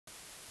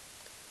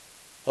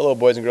Hello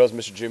boys and girls,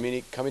 Mr.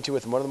 Giamini coming to you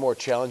with one of the more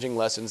challenging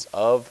lessons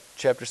of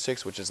Chapter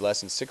 6, which is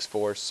Lesson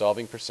 6.4,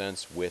 Solving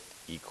Percents with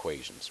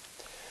Equations.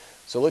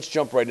 So let's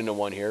jump right into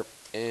one here,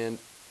 and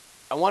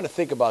I want to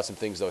think about some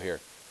things though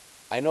here.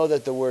 I know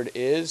that the word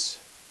is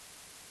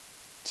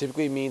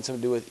typically means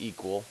something to do with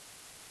equal,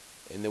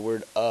 and the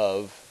word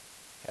of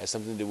has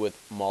something to do with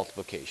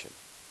multiplication.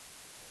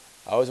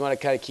 I always want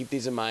to kind of keep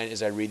these in mind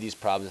as I read these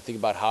problems and think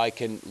about how I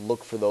can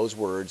look for those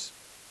words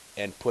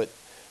and put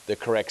the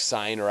correct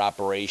sign or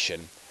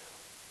operation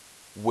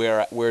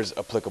where's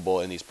applicable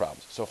in these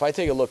problems. So if I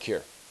take a look here,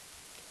 it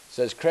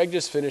says Craig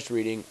just finished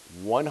reading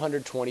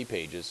 120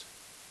 pages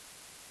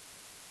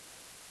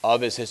of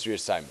his history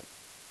assignment.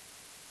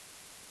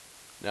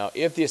 Now,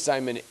 if the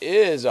assignment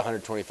is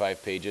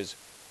 125 pages,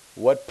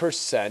 what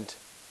percent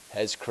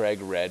has Craig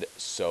read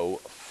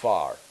so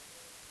far?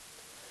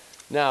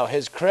 Now,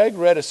 has Craig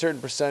read a certain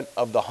percent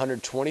of the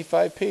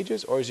 125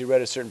 pages, or has he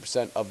read a certain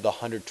percent of the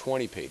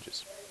 120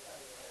 pages?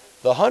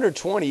 The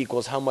 120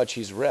 equals how much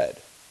he's read.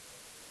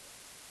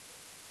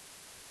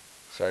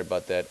 Sorry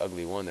about that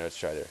ugly one there. Let's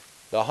try there.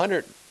 The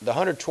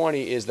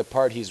 120 is the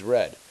part he's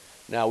read.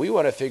 Now, we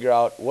want to figure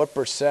out what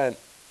percent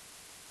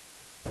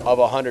of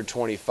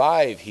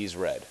 125 he's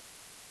read.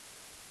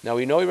 Now,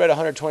 we know he read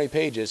 120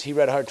 pages. He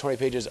read 120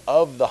 pages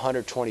of the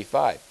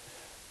 125.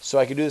 So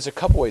I could do this a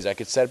couple ways. I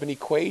could set up an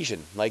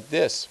equation like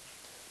this.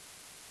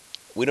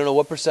 We don't know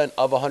what percent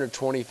of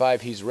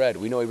 125 he's read.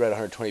 We know he read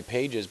 120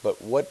 pages,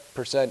 but what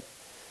percent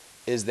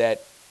is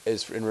that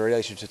is in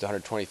relationship to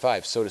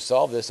 125. So to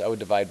solve this, I would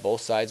divide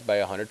both sides by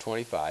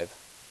 125.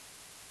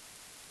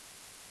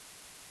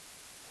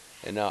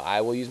 And now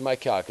I will use my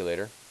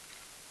calculator.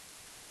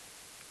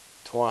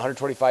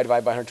 125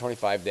 divided by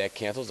 125, that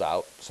cancels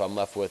out. So I'm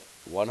left with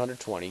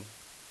 120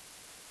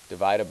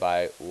 divided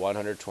by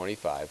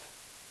 125.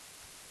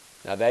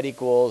 Now that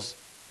equals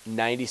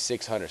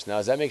 96 hundredths. Now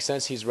does that make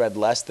sense? He's read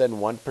less than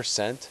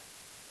 1%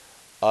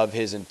 of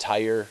his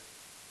entire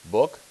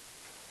book.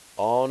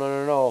 Oh,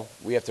 no.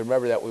 We have to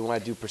remember that we want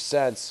to do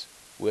percents.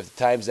 We have to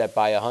times that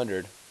by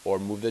 100 or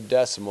move the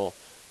decimal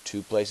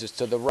 2 places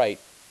to the right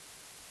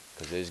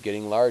because it is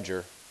getting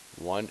larger,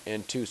 1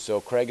 and 2.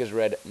 So Craig has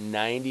read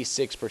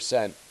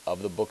 96%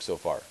 of the book so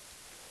far.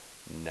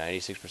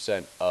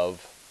 96%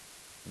 of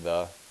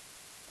the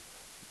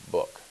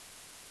book.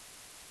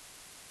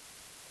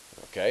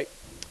 Okay.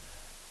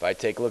 If I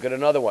take a look at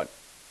another one.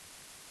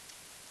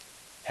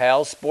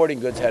 Hal's Sporting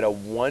Goods had a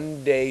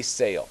one-day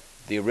sale.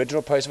 The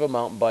original price of a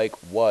mountain bike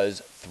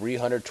was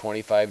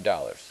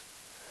 $325.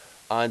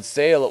 On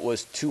sale, it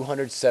was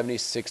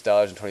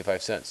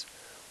 $276.25.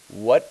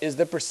 What is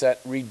the percent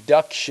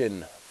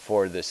reduction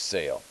for this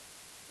sale?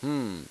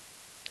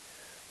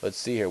 Let's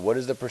see here. What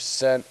is the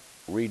percent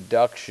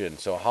reduction?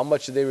 So how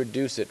much did they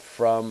reduce it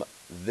from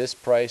this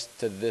price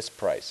to this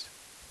price?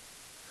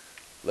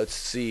 Let's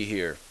see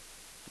here.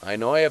 I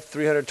know I have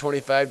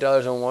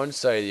 $325 on one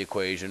side of the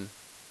equation.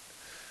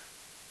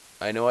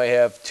 I know I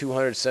have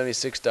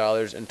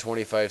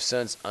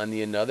 $276.25 on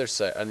the other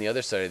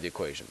side of the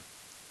equation.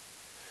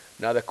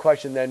 Now the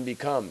question then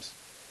becomes,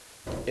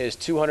 is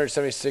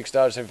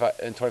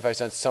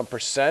 $276.25 some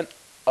percent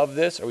of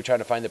this? Are we trying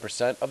to find the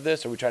percent of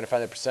this? Or are we trying to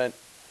find the percent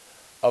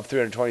of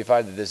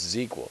 325 that this is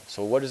equal?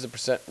 So what is the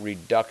percent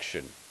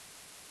reduction?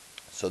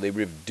 So they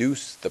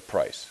reduce the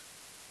price.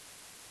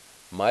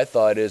 My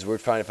thought is we're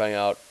trying to find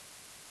out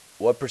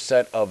what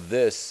percent of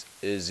this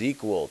is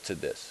equal to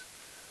this.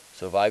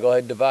 So if I go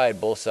ahead and divide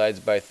both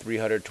sides by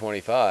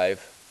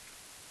 325,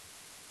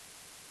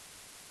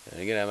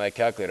 and again I have my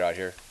calculator out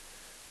here,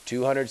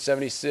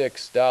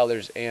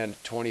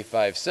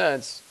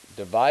 $276.25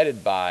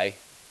 divided by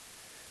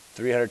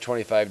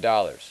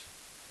 $325.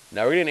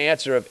 Now we're getting an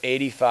answer of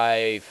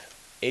 85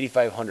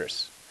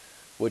 hundredths,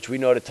 which we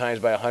know to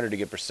times by 100 to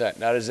get percent.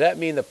 Now does that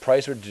mean the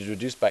price was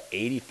reduced by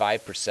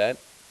 85%?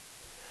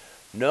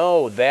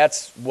 No,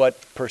 that's what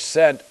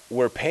percent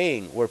we're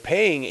paying. We're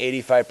paying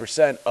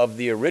 85% of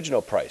the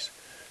original price.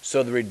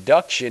 So the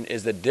reduction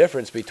is the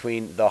difference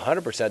between the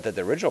 100% that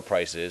the original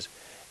price is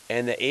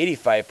and the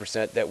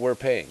 85% that we're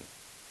paying.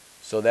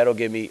 So that'll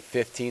give me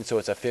 15, so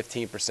it's a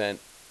 15%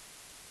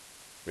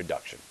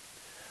 reduction.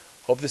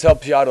 Hope this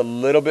helps you out a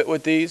little bit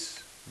with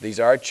these. These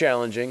are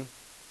challenging. I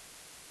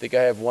think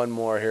I have one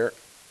more here.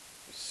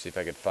 Let's see if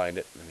I can find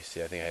it. Let me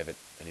see. I think I have it.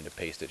 I need to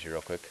paste it here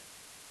real quick.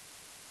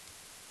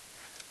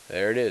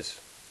 There it is.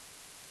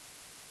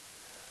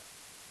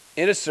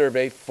 In a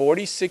survey,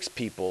 46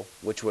 people,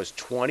 which was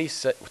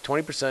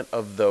 20%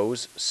 of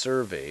those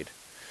surveyed,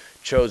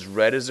 chose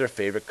red as their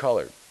favorite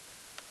color.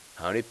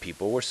 How many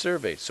people were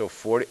surveyed? So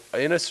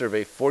in a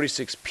survey,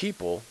 46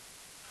 people,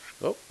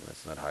 oh,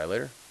 that's not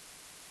highlighter.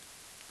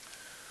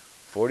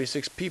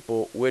 46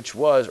 people, which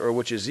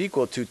is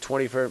equal to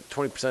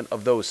 20%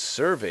 of those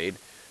surveyed,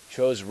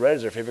 chose red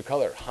as their favorite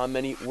color. How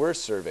many were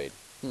surveyed?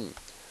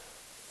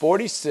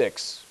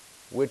 46,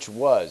 which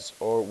is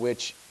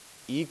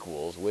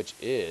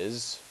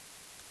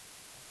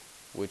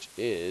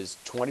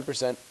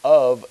 20%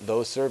 of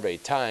those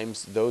surveyed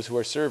times those who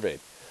are surveyed.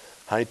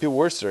 How many people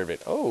were surveyed?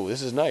 Oh,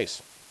 this is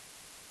nice.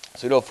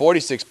 So we know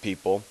 46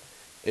 people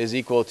is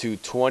equal to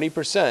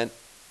 20%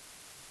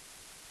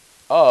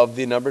 of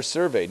the number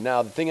surveyed.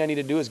 Now, the thing I need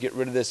to do is get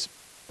rid of this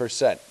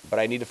percent, but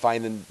I need to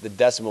find the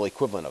decimal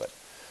equivalent of it.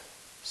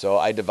 So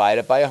I divide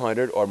it by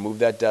 100 or move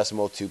that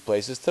decimal 2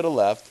 places to the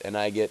left, and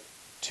I get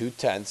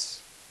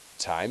 2/10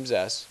 times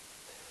S.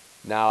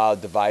 Now I'll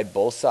divide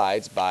both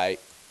sides by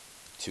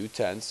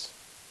 2/10.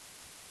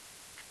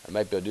 I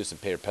might be able to do some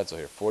paper pencil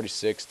here.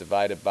 46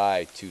 divided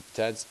by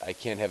 2/10. I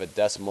can't have a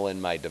decimal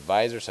in my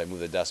divisor, so I move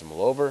the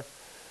decimal over.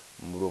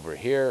 Move over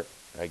here.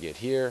 I get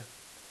here.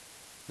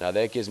 Now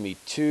that gives me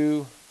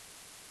 2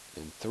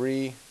 and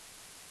 3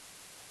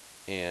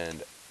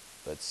 and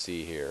let's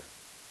see here.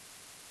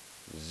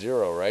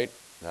 0, right?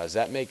 Now does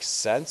that make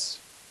sense?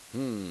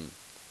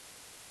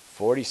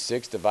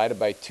 46 divided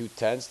by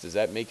 2/10. Does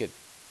that make it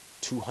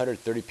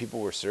 230 people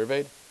were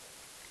surveyed?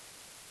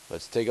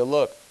 Let's take a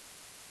look.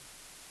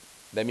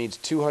 That means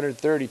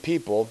 230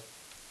 people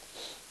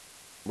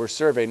were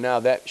surveyed. Now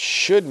that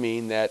should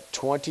mean that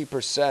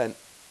 20%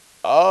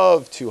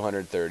 of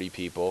 230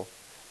 people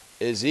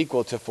is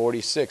equal to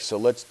 46. So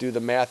let's do the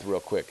math real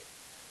quick.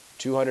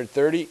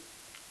 230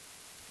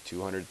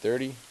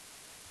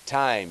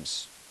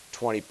 times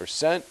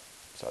 20%,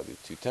 so I'll do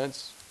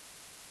 2/10,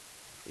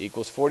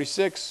 equals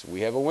 46.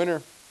 We have a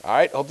winner. All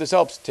right, hope this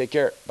helps. Take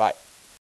care. Bye.